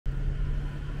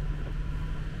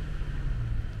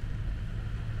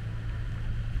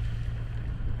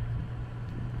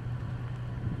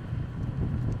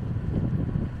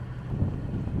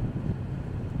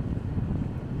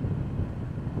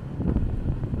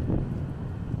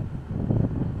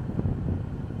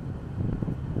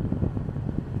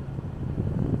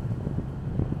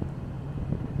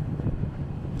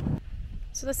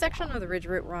So the section of the ridge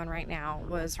route we're on right now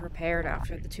was repaired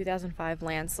after the 2005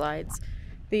 landslides.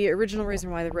 The original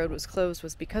reason why the road was closed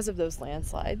was because of those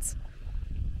landslides.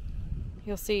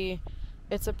 You'll see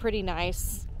it's a pretty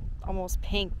nice, almost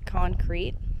pink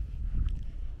concrete.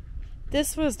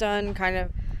 This was done kind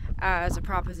of as a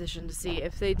proposition to see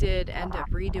if they did end up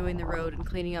redoing the road and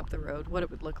cleaning up the road, what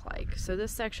it would look like. So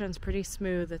this section's pretty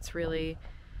smooth. It's really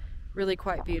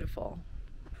quite beautiful.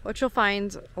 What you'll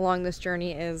find along this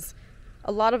journey is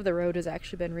a lot of the road has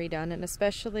actually been redone, and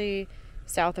especially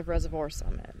south of Reservoir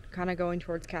Summit, kind of going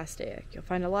towards Castaic. You'll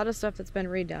find a lot of stuff that's been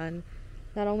redone,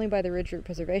 not only by the Ridge Route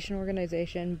Preservation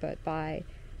Organization, but by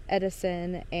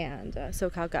Edison and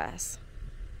SoCalGas.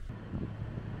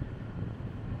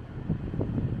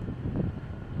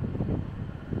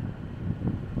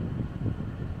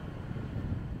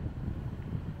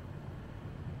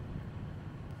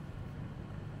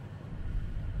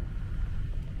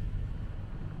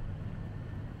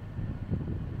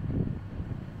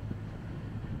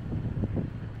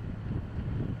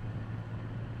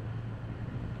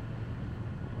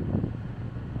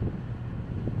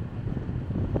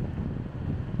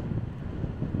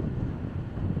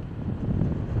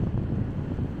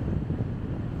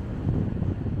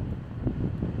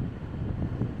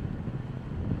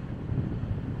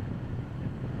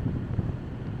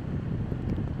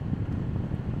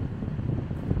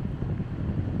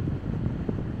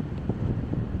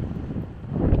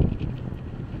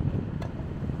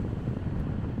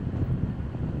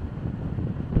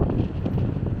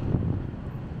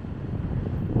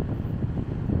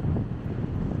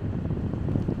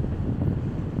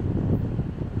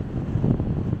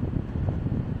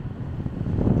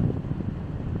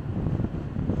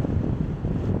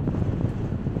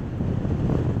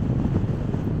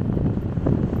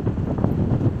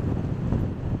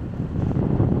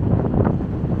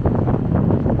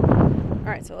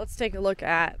 So let's take a look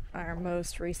at our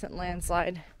most recent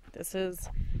landslide. This is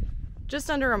just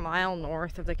under a mile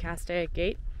north of the Castaic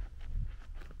Gate.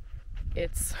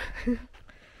 It's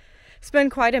been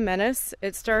quite a menace.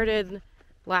 It started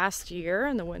last year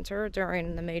in the winter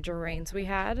during the major rains we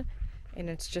had, and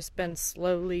it's just been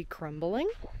slowly crumbling.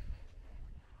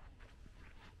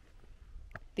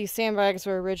 These sandbags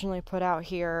were originally put out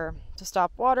here to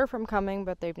stop water from coming,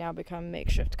 but they've now become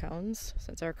makeshift cones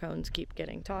since our cones keep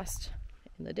getting tossed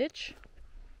in the ditch.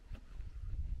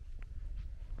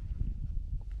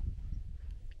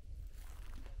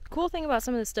 Cool thing about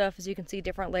some of this stuff is you can see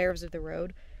different layers of the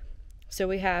road. So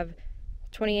we have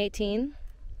 2018,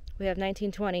 we have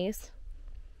 1920s,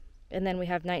 and then we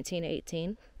have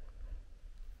 1918.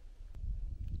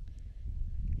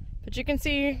 But you can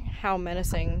see how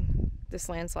menacing this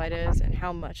landslide is and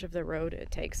how much of the road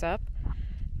it takes up.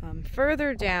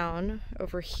 Further down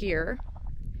over here,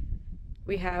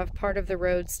 we have part of the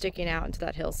road sticking out into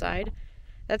that hillside.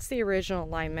 That's the original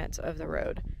alignment of the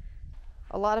road.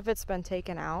 A lot of it's been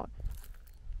taken out.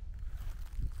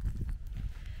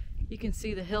 You can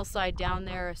see the hillside down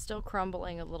there is still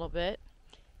crumbling a little bit,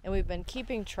 and we've been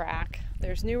keeping track.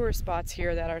 There's newer spots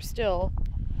here that are still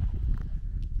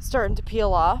starting to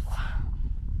peel off.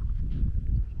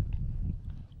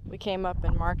 We came up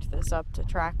and marked this up to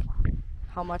track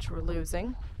how much we're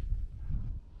losing.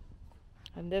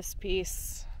 And this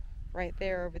piece right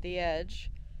there over the edge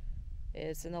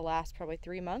is in the last probably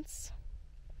 3 months.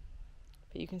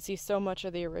 But you can see so much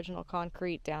of the original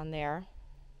concrete down there.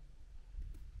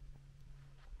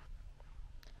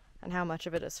 And how much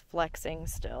of it is flexing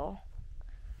still.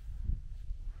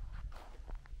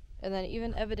 And then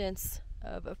even evidence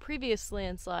of a previous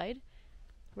landslide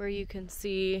where you can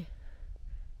see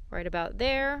right about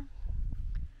there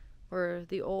where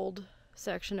the old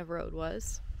section of road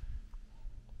was.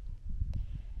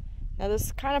 Now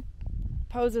this kind of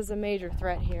poses a major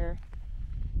threat here,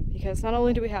 because not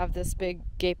only do we have this big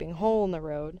gaping hole in the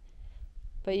road,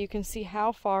 but you can see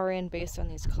how far in, based on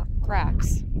these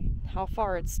cracks, how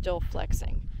far it's still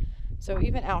flexing. So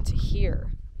even out to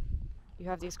here, you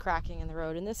have these cracking in the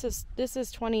road, and this is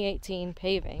 2018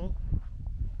 paving.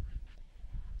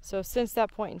 So since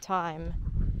that point in time,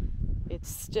 it's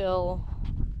still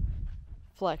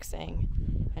flexing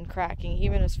and cracking,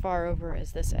 even as far over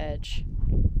as this edge.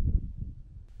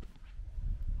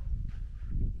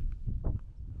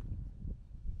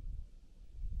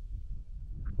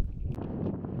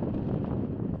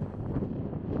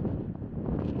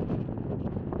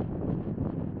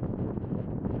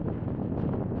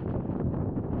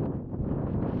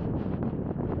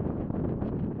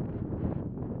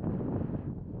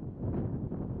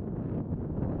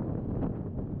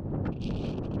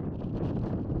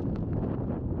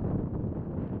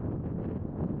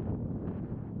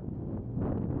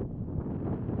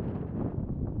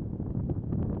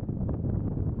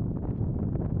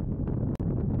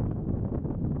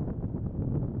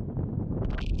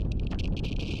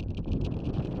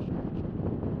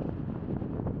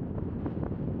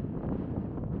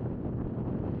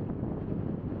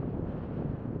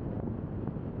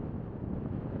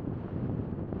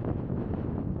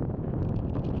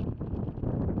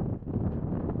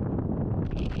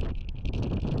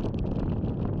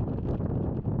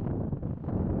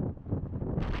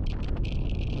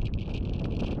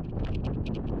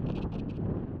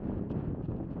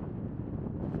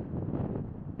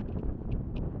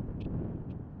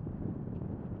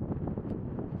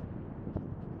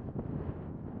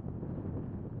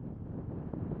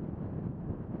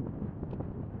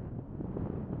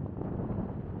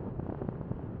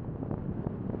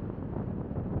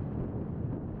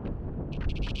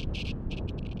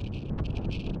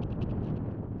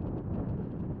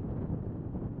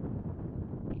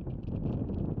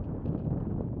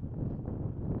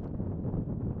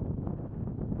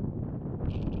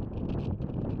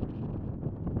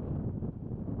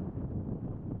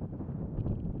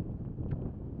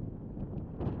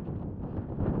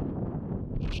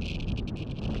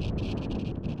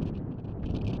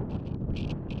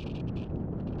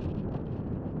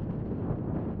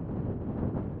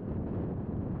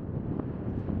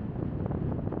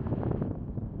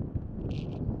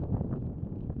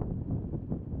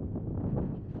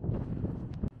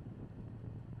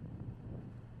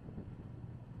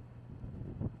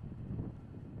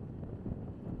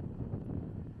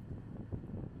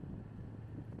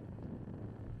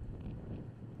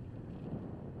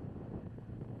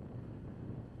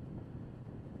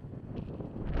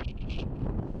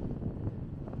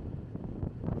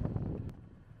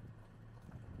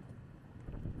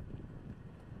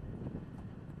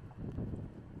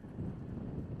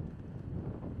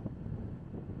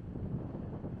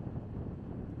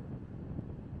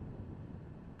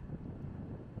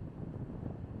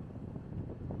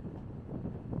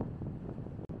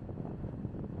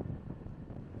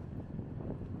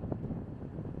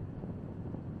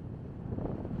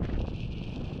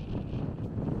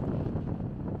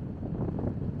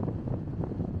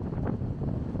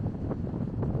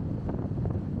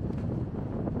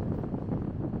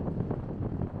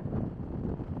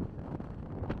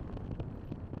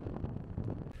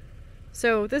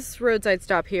 So this roadside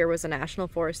stop here was a National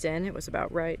Forest Inn. It was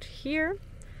about right here.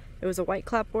 It was a white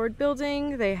clapboard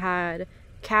building. They had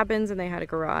cabins and they had a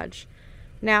garage.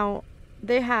 Now,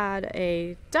 they had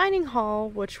a dining hall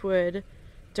which would,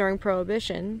 during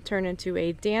Prohibition, turn into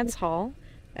a dance hall.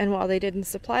 And while they didn't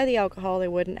supply the alcohol, they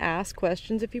wouldn't ask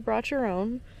questions if you brought your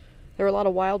own. There were a lot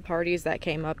of wild parties that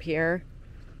came up here.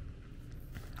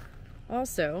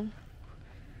 Also,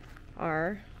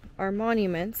 are our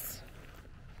monuments.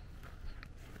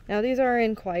 Now these are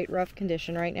in quite rough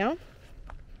condition right now.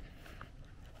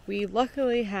 We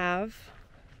luckily have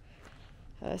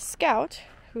a scout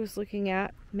who's looking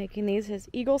at making these his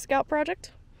Eagle Scout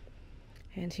project.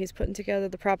 And he's putting together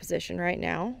the proposition right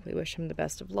now. We wish him the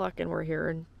best of luck, and we're here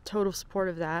in total support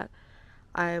of that.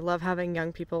 I love having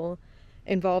young people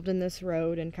involved in this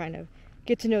road and kind of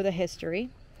get to know the history.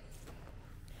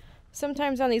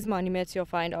 Sometimes on these monuments you'll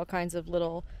find all kinds of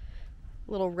little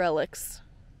relics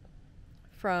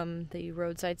from the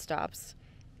roadside stops.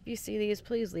 If you see these,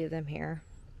 please leave them here.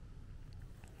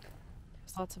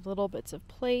 There's lots of little bits of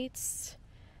plates,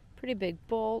 pretty big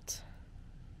bolt,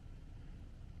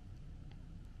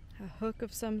 a hook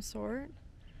of some sort,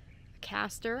 a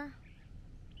caster.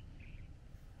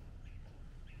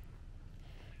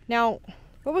 Now,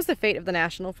 what was the fate of the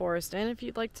National Forest Inn, if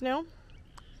you'd like to know?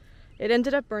 It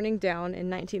ended up burning down in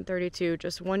 1932,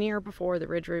 just 1 year before the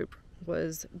Ridge Route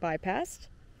was bypassed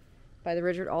by the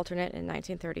Ridge Route alternate in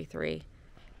 1933.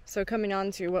 So coming on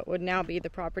to what would now be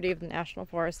the property of the National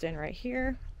Forest Inn right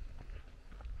here.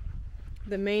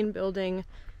 The main building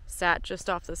sat just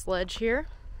off this ledge here.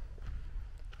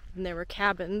 And there were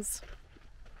cabins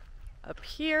up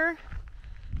here,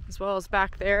 as well as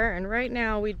back there. And right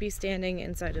now we'd be standing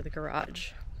inside of the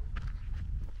garage.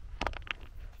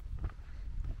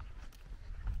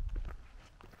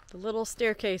 The little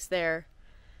staircase there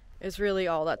is really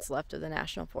all that's left of the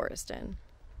National Forest Inn.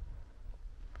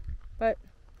 But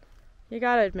you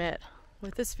gotta admit,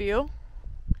 with this view,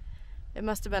 it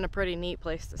must have been a pretty neat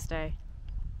place to stay.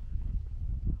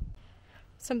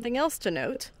 Something else to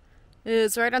note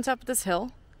is right on top of this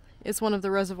hill is one of the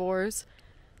reservoirs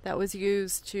that was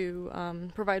used to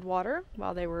provide water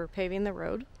while they were paving the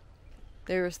road.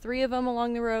 There's 3 of them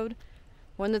along the road,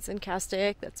 one that's in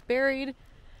Castaic that's buried,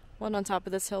 one on top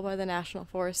of this hill by the National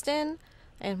Forest Inn,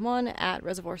 and one at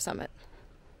Reservoir Summit.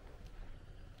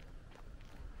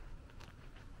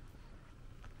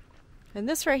 And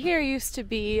this right here used to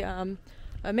be a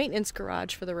maintenance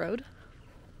garage for the road,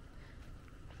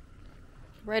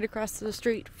 right across the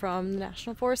street from the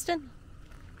National Forest Inn.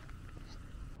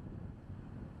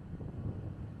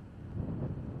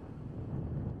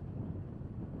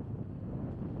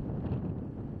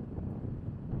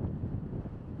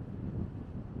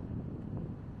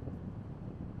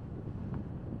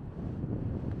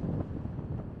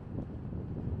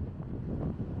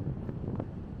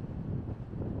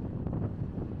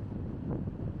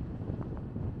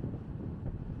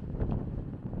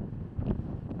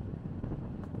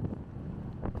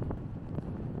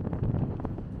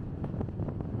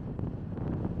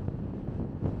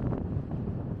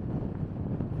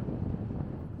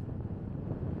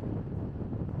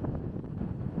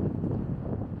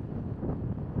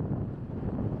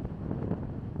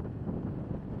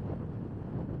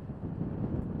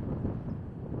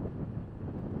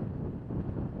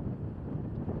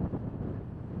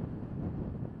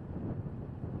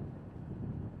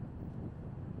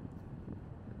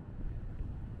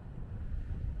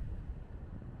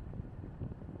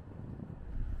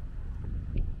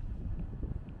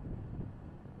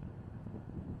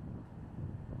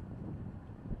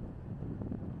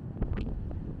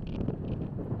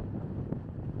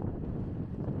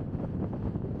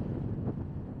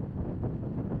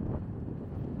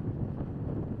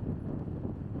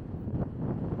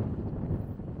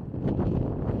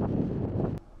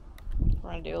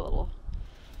 Do a little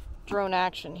drone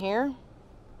action here.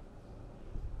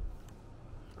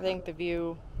 I think the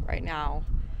view right now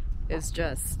is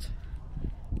just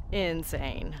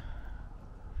insane.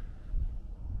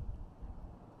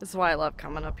 This is why I love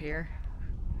coming up here.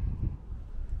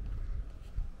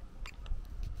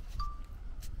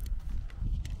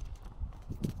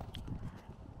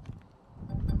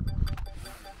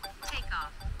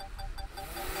 Takeoff.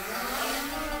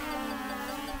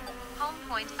 Home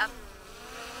point up.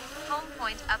 Home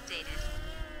point updated.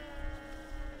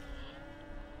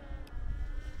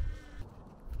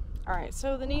 Alright,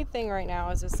 so the neat thing right now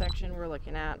is this section we're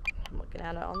looking at. I'm looking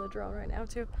at it on the drone right now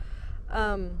too.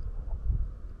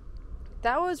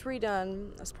 That was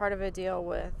redone as part of a deal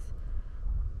with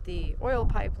the oil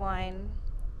pipeline.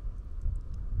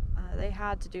 They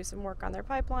had to do some work on their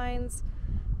pipelines,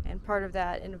 and part of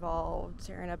that involved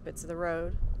tearing up bits of the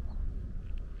road.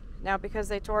 Now, because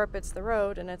they tore up bits of the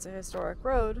road and it's a historic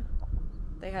road,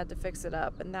 they had to fix it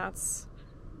up, and that's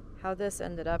how this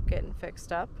ended up getting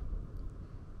fixed up.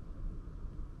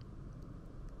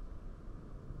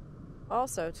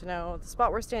 Also, to know, the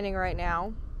spot we're standing right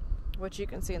now, which you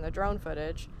can see in the drone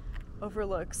footage,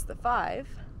 overlooks the 5.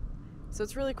 So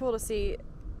it's really cool to see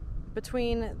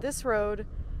between this road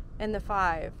and the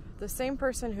 5, the same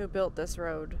person who built this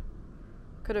road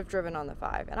could have driven on the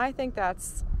 5. And I think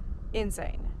that's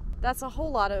insane. That's a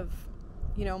whole lot of,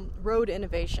 road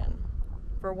innovation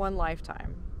for one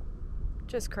lifetime.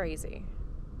 Just crazy.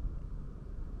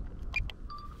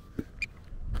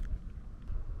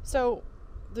 So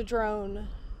the drone,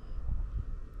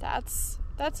 that's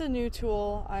a new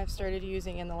tool I've started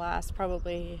using in the last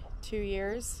probably 2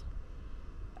 years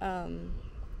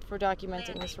for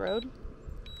documenting this road.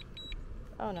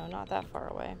 Oh no, not that far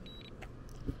away.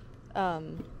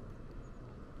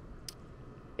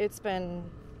 It's been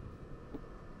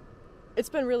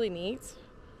really neat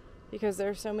because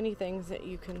there's so many things that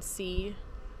you can see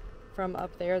from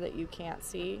up there that you can't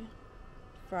see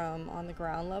from on the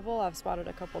ground level. I've spotted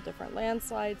a couple different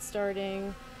landslides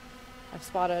starting. I've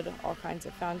spotted all kinds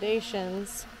of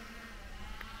foundations.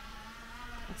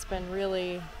 It's been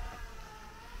really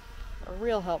a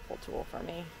real helpful tool for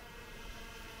me.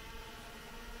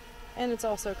 And it's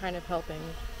also kind of helping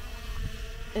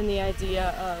in the idea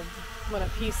of when a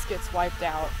piece gets wiped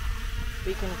out,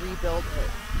 we can rebuild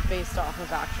it based off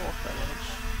of actual footage.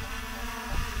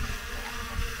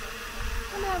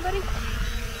 Come on, buddy.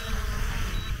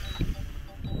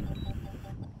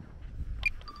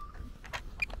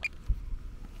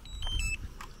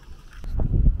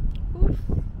 Oof.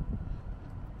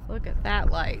 Look at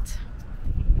that light.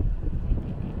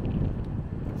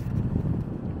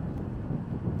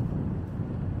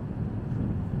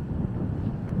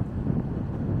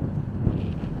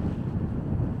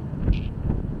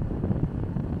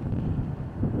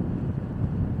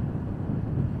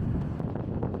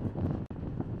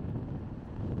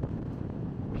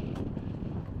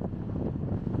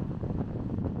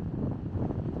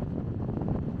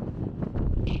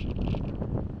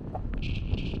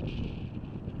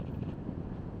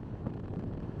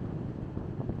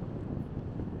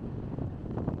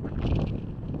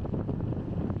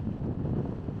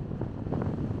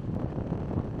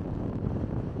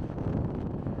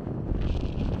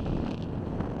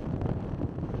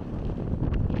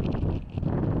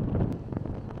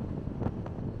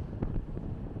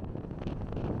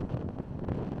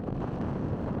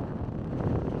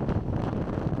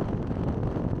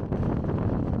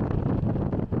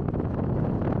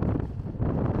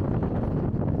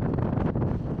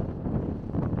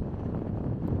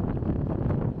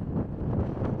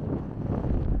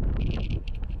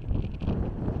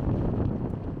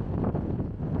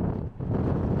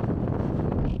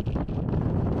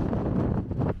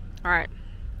 Alright,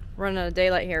 running out of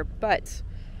daylight here, but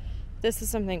this is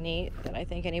something neat that I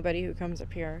think anybody who comes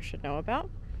up here should know about.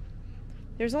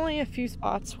 There's only a few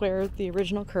spots where the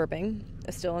original curbing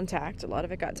is still intact. A lot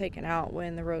of it got taken out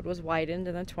when the road was widened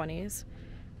in the 20s,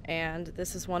 and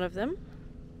this is one of them.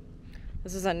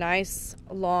 This is a nice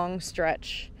long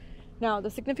stretch. Now, the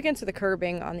significance of the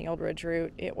curbing on the Old Ridge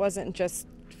route, it wasn't just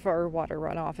for water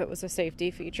runoff, it was a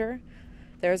safety feature.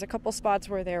 There's a couple spots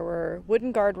where there were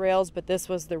wooden guardrails, but this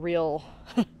was the real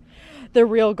the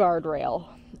real guardrail.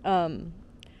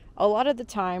 A lot of the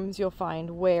times you'll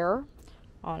find wear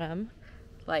on them,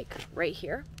 like right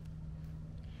here.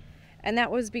 And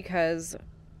that was because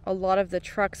a lot of the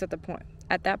trucks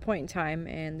at that point in time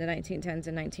in the 1910s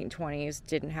and 1920s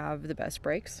didn't have the best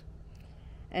brakes.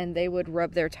 And they would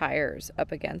rub their tires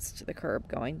up against the curb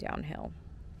going downhill.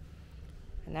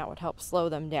 And that would help slow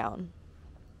them down.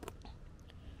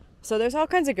 So there's all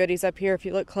kinds of goodies up here if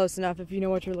you look close enough, if you know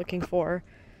what you're looking for.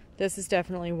 This is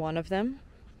definitely one of them.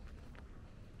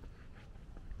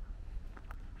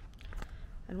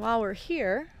 And while we're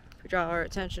here, if we draw our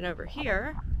attention over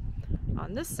here,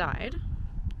 on this side,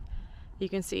 you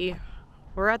can see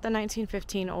we're at the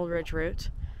 1915 Old Ridge route.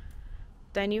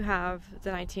 Then you have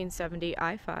the 1970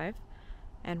 I-5.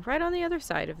 And right on the other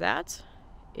side of that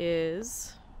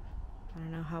is, I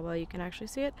don't know how well you can actually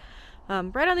see it,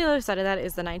 right on the other side of that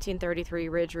is the 1933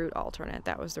 Ridge Route Alternate.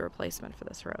 That was the replacement for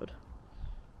this road.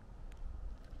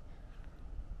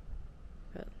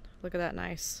 But look at that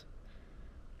nice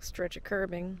stretch of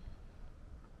curbing.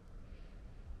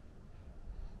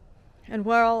 And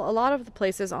while a lot of the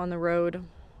places on the road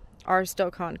are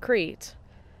still concrete,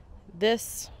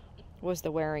 this was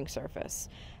the wearing surface.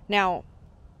 Now,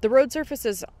 the road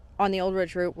surfaces on the Old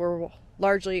Ridge route were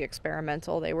largely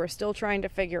experimental. They were still trying to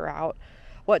figure out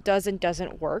what does and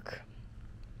doesn't work.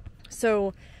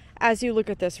 So as you look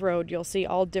at this road, you'll see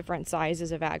all different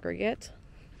sizes of aggregate.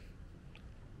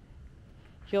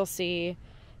 You'll see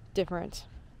different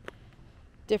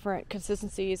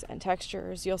consistencies and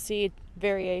textures. You'll see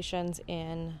variations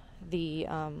in the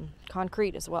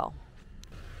concrete as well.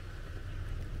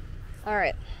 All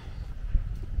right.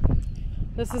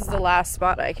 This is the last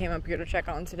spot I came up here to check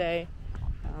on today.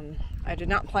 I did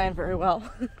not plan very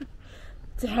well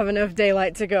to have enough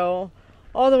daylight to go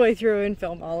all the way through and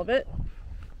film all of it.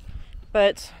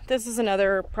 But this is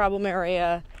another problem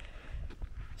area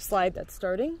slide that's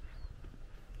starting.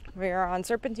 We are on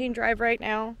Serpentine Drive right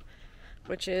now,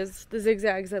 which is the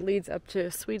zigzags that leads up to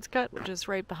Swedes Cut, which is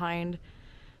right behind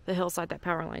the hillside that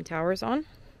Powerline Tower is on.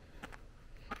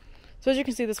 So as you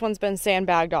can see, this one's been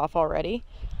sandbagged off already.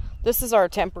 This is our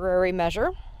temporary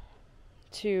measure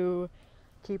to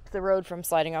keep the road from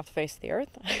sliding off the face of the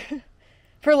earth,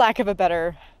 for lack of a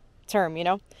better term, you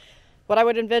know. What I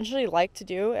would eventually like to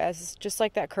do, as just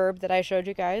like that curb that I showed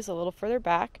you guys a little further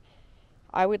back,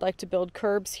 I would like to build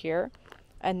curbs here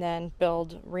and then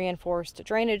build reinforced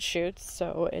drainage chutes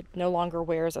so it no longer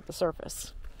wears at the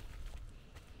surface.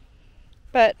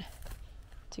 But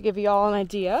to give you all an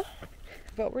idea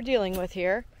of what we're dealing with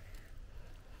here,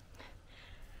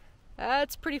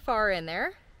 that's pretty far in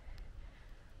there.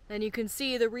 And you can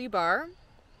see the rebar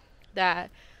that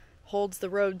holds the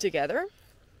road together,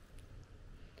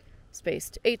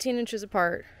 spaced 18 inches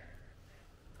apart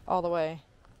all the way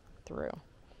through.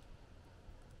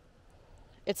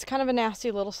 It's kind of a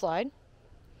nasty little slide,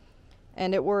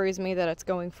 and it worries me that it's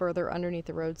going further underneath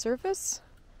the road surface,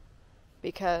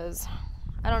 because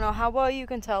I don't know how well you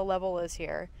can tell level is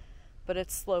here, but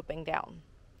it's sloping down.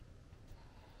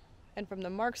 And from the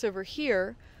marks over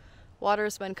here,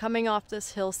 water's been coming off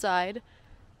this hillside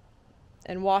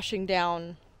and washing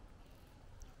down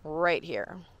right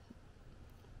here.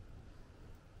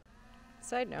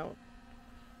 Side note,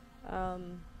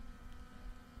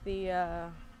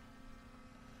 this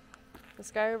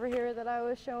guy over here that I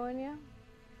was showing you,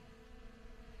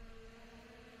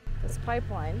 this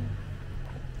pipeline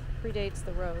predates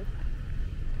the road,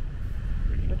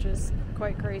 which is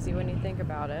quite crazy when you think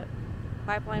about it.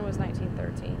 Pipeline was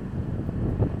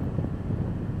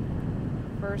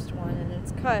 1913. First one, and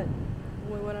it's cut.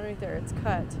 When we went underneath there, it's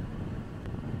cut.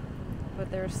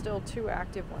 But there's still 2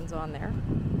 active ones on there.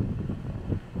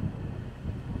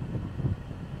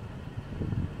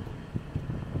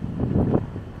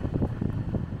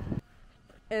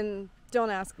 And don't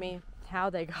ask me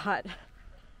how they got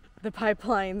the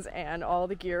pipelines and all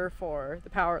the gear for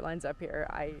the power lines up here.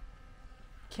 I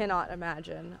cannot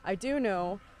imagine. I do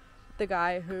know the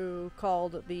guy who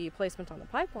called the placement on the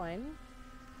pipeline,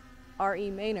 R.E.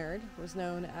 Maynard, was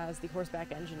known as the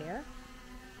horseback engineer.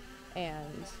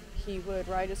 And he would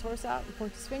ride his horse out and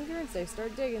point his finger and say,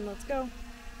 "Start digging, let's go."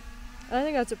 And I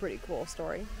think that's a pretty cool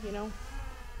story, you know?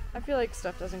 I feel like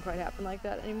stuff doesn't quite happen like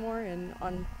that anymore, and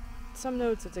on some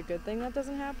notes it's a good thing that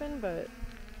doesn't happen, but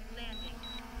Landing.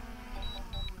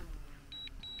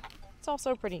 it's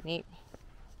also pretty neat.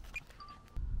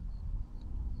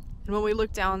 And when we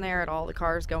look down there at all the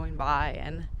cars going by,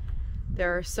 and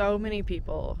there are so many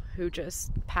people who just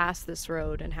pass this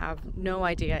road and have no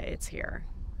idea it's here.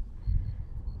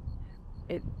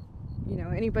 You know,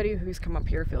 anybody who's come up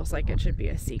here feels like it should be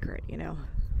a secret, you know.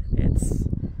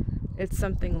 It's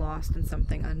something lost and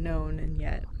something unknown, and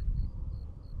yet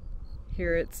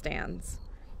here it stands.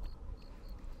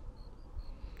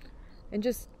 And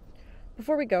just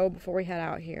before we head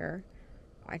out here,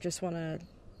 I just want to,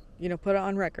 you know, put it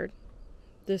on record.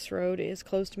 This road is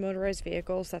closed to motorized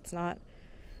vehicles. That's not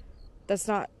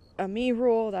a me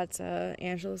rule, that's a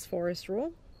Angeles Forest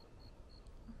rule.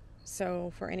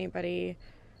 So for anybody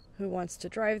who wants to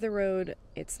drive the road,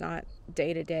 it's not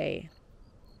day-to-day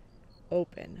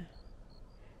open.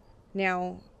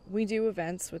 Now, we do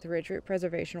events with the Ridge Route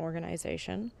Preservation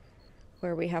Organization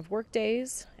where we have work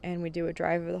days, and we do a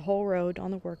drive of the whole road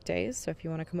on the work days. So if you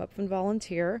want to come up and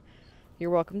volunteer, you're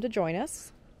welcome to join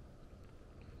us.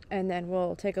 And then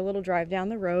we'll take a little drive down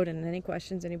the road, and any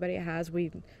questions anybody has,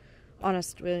 we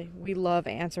love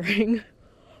answering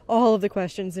all of the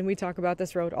questions, and we talk about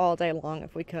this road all day long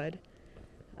if we could.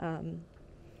 And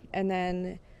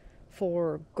then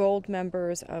for gold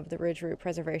members of the Ridge Route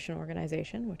Preservation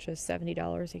Organization, which is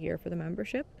 $70 a year for the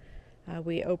membership,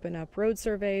 we open up road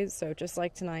surveys. So just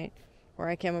like tonight, where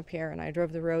I came up here and I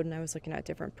drove the road and I was looking at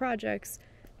different projects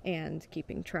and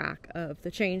keeping track of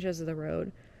the changes of the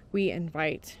road, we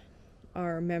invite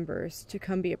our members to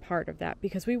come be a part of that,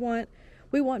 because we want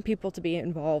we want people to be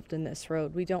involved in this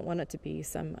road. We don't want it to be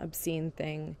some obscene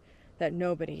thing that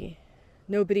nobody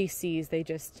sees. They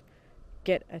just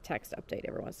get a text update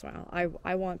every once in a while.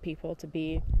 I want people to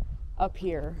be up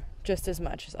here just as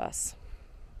much as us.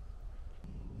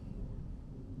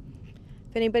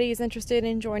 If anybody is interested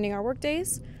in joining our work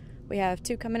days, we have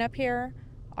 2 coming up here,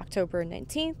 October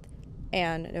 19th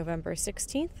and November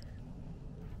 16th.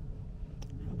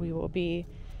 We will be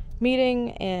meeting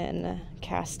in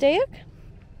Castaic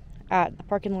at the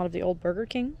parking lot of the old Burger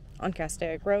King on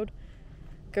Castaic Road.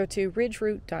 Go to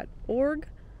ridgeroute.org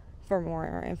for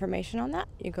more information on that.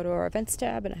 You go to our events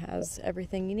tab and it has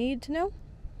everything you need to know.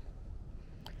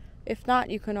 If not,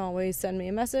 you can always send me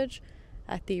a message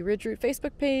at the Ridge Route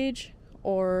Facebook page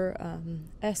or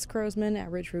scroasman at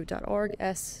ridgeroute.org,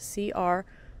 SCROASMUN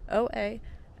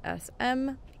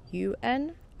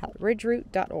at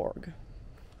ridgeroute.org.